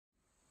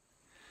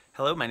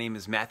Hello, my name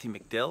is Matthew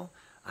McDill.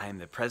 I am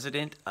the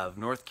president of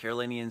North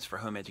Carolinians for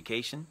Home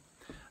Education.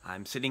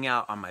 I'm sitting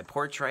out on my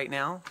porch right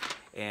now,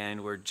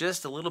 and we're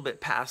just a little bit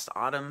past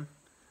autumn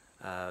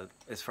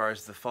as far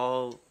as the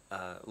fall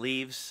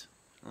leaves.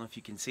 I don't know if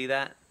you can see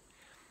that.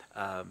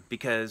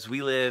 Because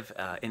we live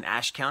in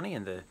Ashe County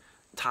in the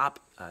top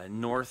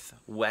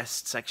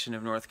northwest section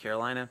of North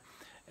Carolina,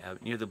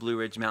 near the Blue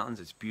Ridge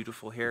Mountains. It's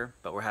beautiful here,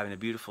 but we're having a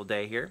beautiful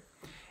day here.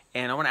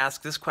 And I want to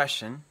ask this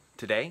question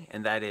today,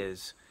 and that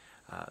is,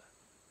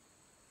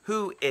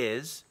 who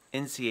is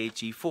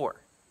NCHE for?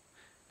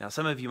 Now,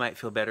 some of you might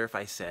feel better if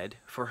I said,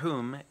 for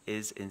whom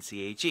is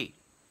NCHE?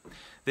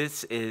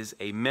 This is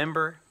a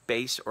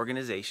member-based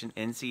organization,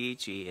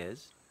 NCHE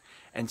is.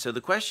 And so the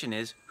question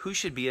is, who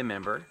should be a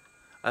member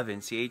of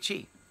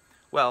NCHE?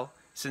 Well,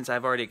 since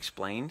I've already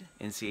explained,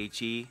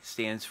 NCHE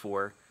stands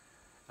for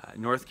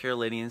North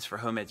Carolinians for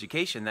Home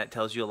Education. That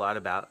tells you a lot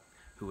about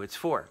who it's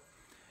for.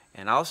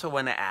 And I also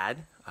want to add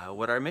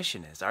what our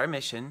mission is. Our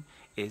mission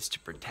is to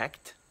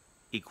protect,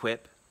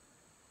 equip,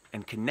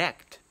 and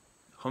connect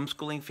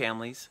homeschooling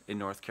families in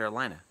North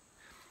Carolina.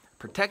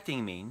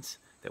 Protecting means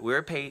that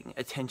we're paying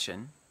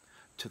attention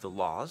to the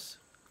laws,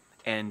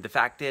 and the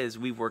fact is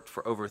we've worked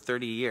for over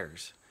 30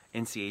 years,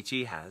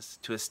 NCHE has,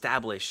 to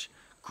establish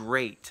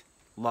great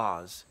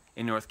laws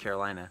in North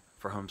Carolina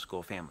for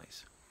homeschool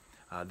families.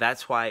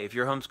 That's why if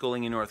you're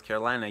homeschooling in North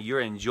Carolina,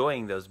 you're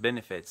enjoying those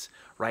benefits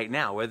right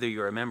now, whether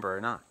you're a member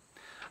or not.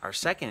 Our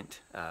second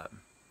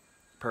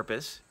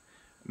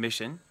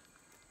mission,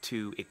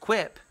 to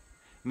equip,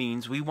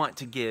 means we want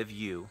to give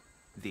you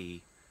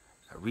the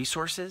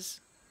resources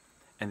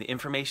and the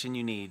information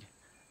you need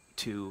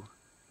to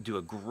do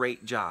a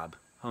great job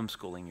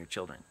homeschooling your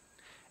children.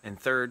 And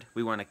third,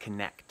 we want to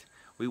connect.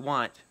 We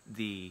want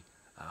the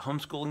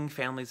homeschooling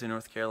families in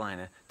North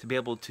Carolina to be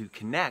able to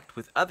connect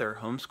with other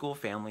homeschool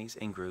families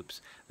and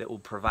groups that will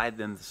provide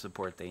them the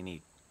support they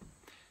need.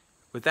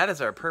 With that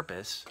as our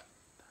purpose,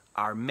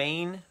 our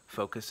main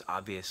focus,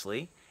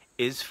 obviously,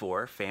 is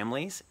for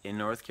families in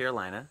North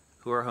Carolina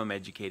who are home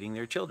educating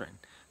their children.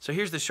 So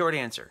here's the short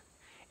answer.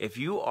 If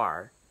you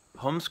are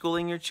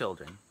homeschooling your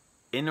children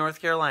in North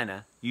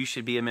Carolina, you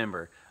should be a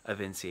member of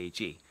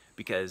NCHE,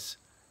 because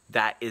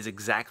that is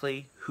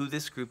exactly who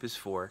this group is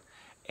for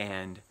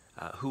and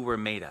who we're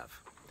made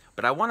of.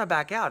 But I want to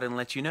back out and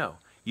let you know,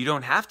 you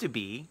don't have to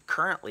be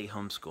currently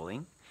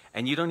homeschooling,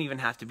 and you don't even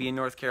have to be in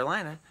North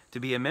Carolina to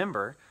be a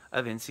member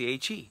of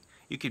NCHE.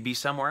 You could be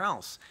somewhere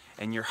else,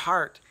 and your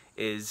heart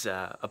is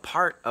a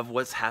part of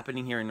what's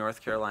happening here in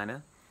North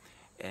Carolina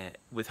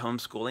with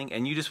homeschooling,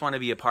 and you just want to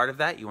be a part of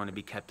that, you want to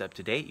be kept up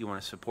to date, you want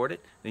to support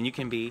it, then you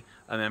can be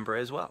a member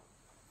as well.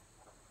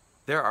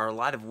 There are a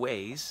lot of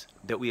ways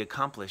that we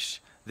accomplish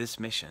this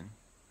mission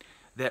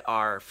that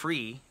are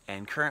free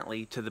and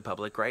currently to the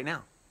public right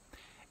now.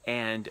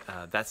 And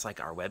that's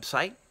like our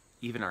website,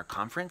 even our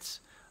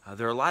conference.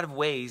 There are a lot of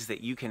ways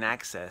that you can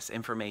access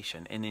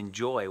information and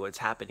enjoy what's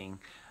happening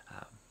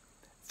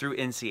through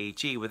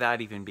NCHE without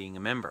even being a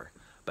member.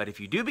 But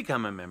if you do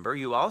become a member,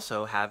 you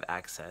also have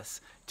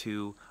access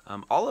to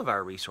all of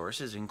our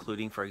resources,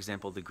 including, for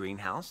example, the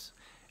Greenhouse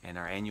and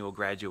our annual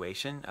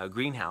graduation.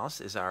 Greenhouse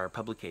is our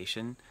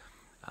publication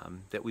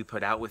that we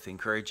put out with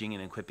encouraging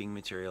and equipping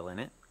material in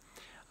it.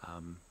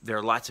 There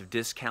are lots of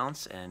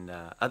discounts and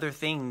other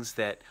things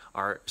that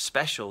are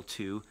special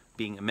to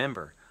being a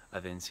member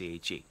of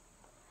NCHE.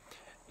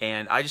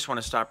 And I just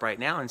want to stop right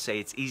now and say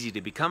it's easy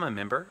to become a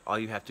member. All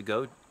you have to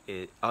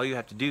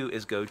do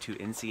is go to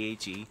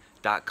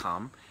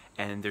nche.com,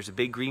 and there's a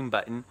big green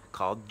button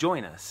called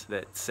Join Us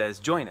that says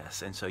Join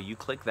Us. And so you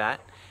click that,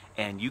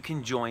 and you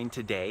can join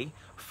today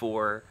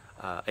for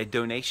a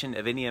donation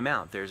of any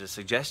amount. There's a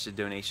suggested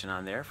donation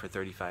on there for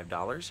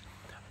 $35,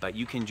 but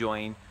you can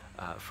join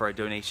for a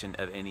donation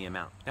of any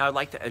amount. Now, I'd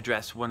like to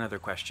address one other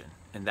question,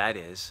 and that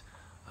is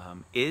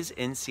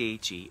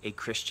NCHE a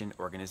Christian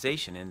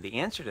organization? And the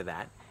answer to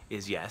that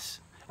is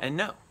yes and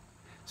no.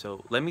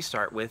 So let me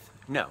start with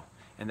no,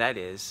 and that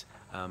is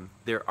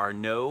there are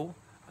no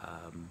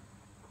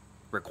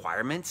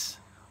requirements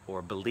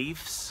or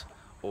beliefs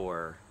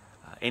or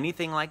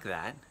anything like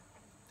that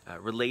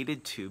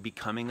related to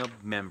becoming a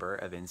member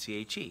of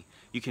NCHE.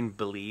 You can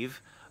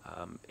believe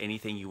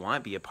anything you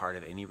want, be a part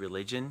of any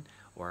religion,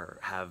 or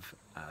have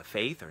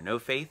faith or no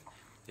faith.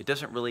 It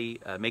doesn't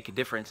really make a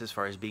difference as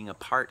far as being a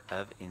part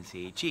of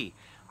NCHE.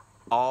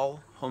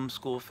 All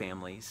homeschool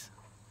families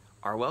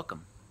are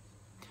welcome.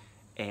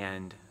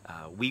 And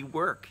we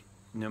work,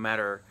 no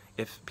matter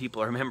if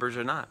people are members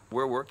or not,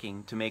 we're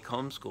working to make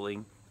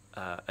homeschooling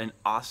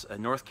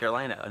North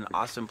Carolina an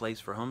awesome place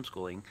for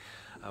homeschooling,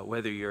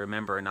 whether you're a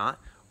member or not,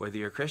 whether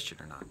you're a Christian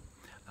or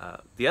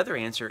not. The other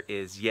answer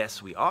is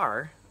yes, we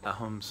are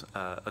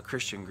a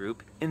Christian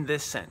group in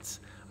this sense.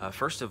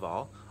 First of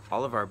all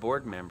of our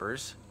board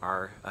members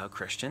are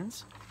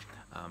Christians.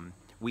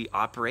 We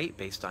operate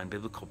based on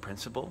biblical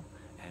principle,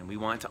 and we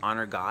want to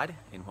honor God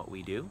in what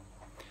we do.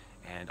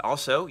 And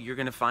also, you're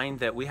going to find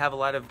that we have a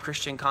lot of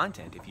Christian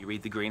content. If you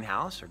read the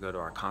Greenhouse or go to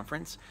our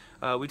conference,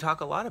 we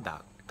talk a lot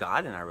about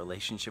God and our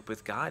relationship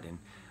with God, and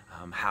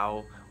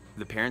how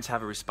the parents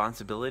have a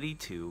responsibility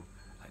to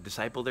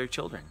disciple their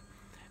children.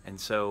 And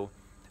so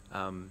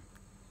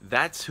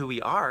that's who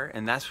we are,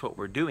 and that's what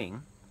we're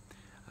doing.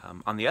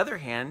 On the other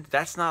hand,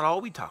 that's not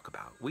all we talk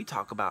about. We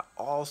talk about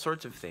all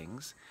sorts of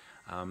things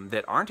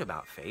that aren't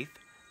about faith,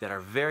 that are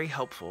very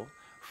helpful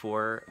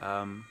for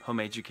home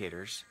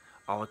educators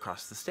all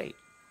across the state.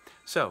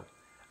 So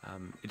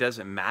it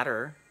doesn't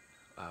matter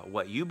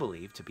what you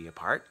believe to be a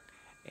part,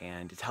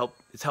 and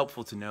it's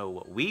helpful to know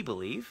what we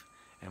believe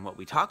and what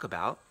we talk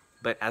about,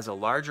 but as a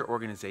larger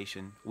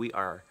organization, we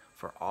are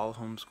for all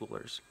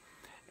homeschoolers.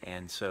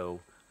 And so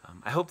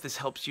I hope this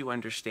helps you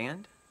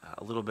understand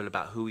a little bit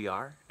about who we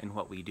are and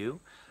what we do.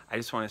 I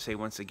just want to say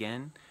once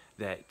again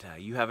that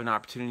you have an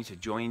opportunity to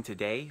join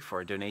today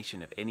for a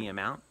donation of any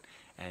amount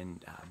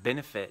and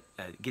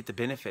get the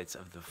benefits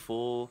of the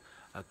full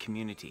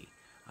community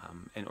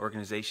and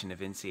organization of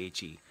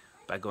NCHE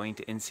by going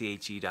to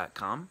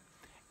nche.com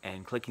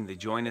and clicking the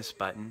Join Us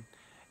button.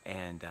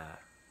 And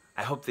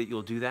I hope that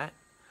you'll do that.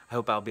 I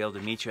hope I'll be able to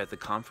meet you at the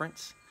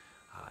conference,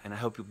 and I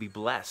hope you'll be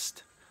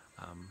blessed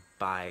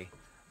by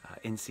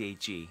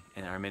NCHE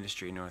and our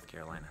ministry in North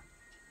Carolina.